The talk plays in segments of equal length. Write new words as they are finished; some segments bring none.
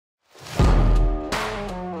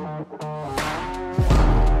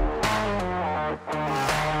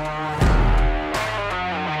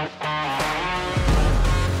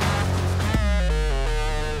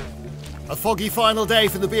foggy final day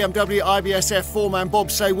for the BMW IBSF four-man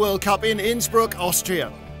bobsleigh World Cup in Innsbruck,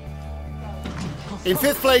 Austria. In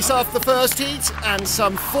fifth place after the first heat and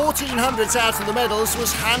some 1400s out of the medals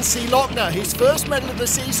was Hansi Lochner, his first medal of the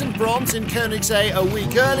season, bronze in Königssee a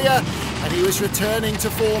week earlier, and he was returning to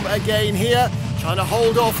form again here, trying to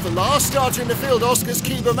hold off the last starter in the field, Oskars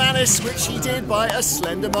Kiebermanis, which he did by a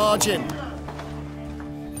slender margin.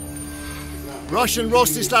 Russian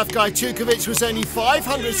Rostislav Gajtukovic was only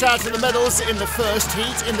 500ths out of the medals in the first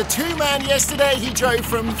heat. In the two-man yesterday, he drove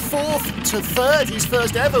from fourth to third, his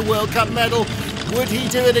first ever World Cup medal. Would he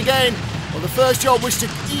do it again? Well, the first job was to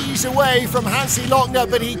ease away from Hansi Lochner,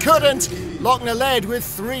 but he couldn't. Lochner led with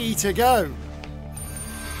 3 to go.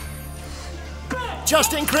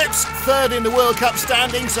 Justin Kripps, third in the World Cup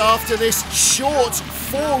standings after this short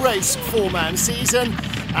four-race four-man season,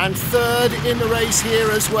 and third in the race here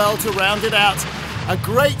as well to round it out. A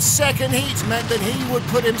great second heat meant that he would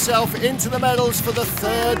put himself into the medals for the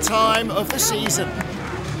third time of the season.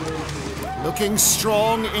 Looking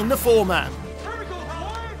strong in the four-man.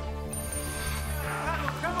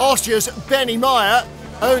 Austria's Benjamin Maier,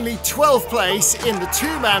 only 12th place in the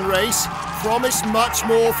two-man race, promised much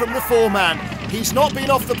more from the four-man. He's not been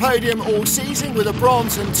off the podium all season with a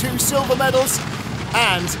bronze and 2 silver medals,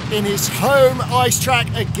 and in his home ice track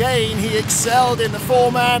again he excelled in the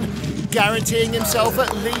four-man, guaranteeing himself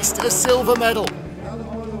at least a silver medal.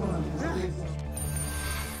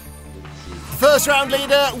 First round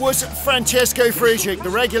leader was Francesco Friedrich. The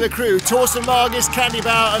regular crew, Torsten Margis, Candy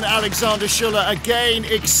Bauer and Alexander Schuller, again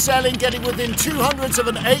excelling, getting within 200ths of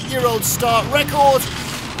an 8-year-old start record,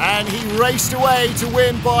 and he raced away to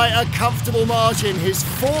win by a comfortable margin. His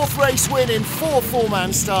 4th race win in 4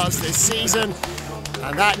 four-man starts this season,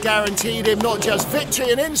 and that guaranteed him not just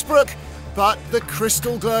victory in Innsbruck, but the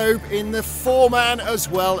Crystal Globe in the four-man as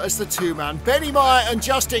well as the two-man. Benjamin Maier and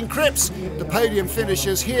Justin Kripps, the podium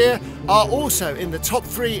finishers here, are also in the top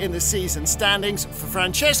 3 in the season standings. For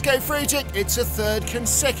Francesco Friedrich, it's a 3rd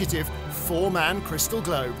consecutive four-man Crystal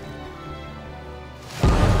Globe.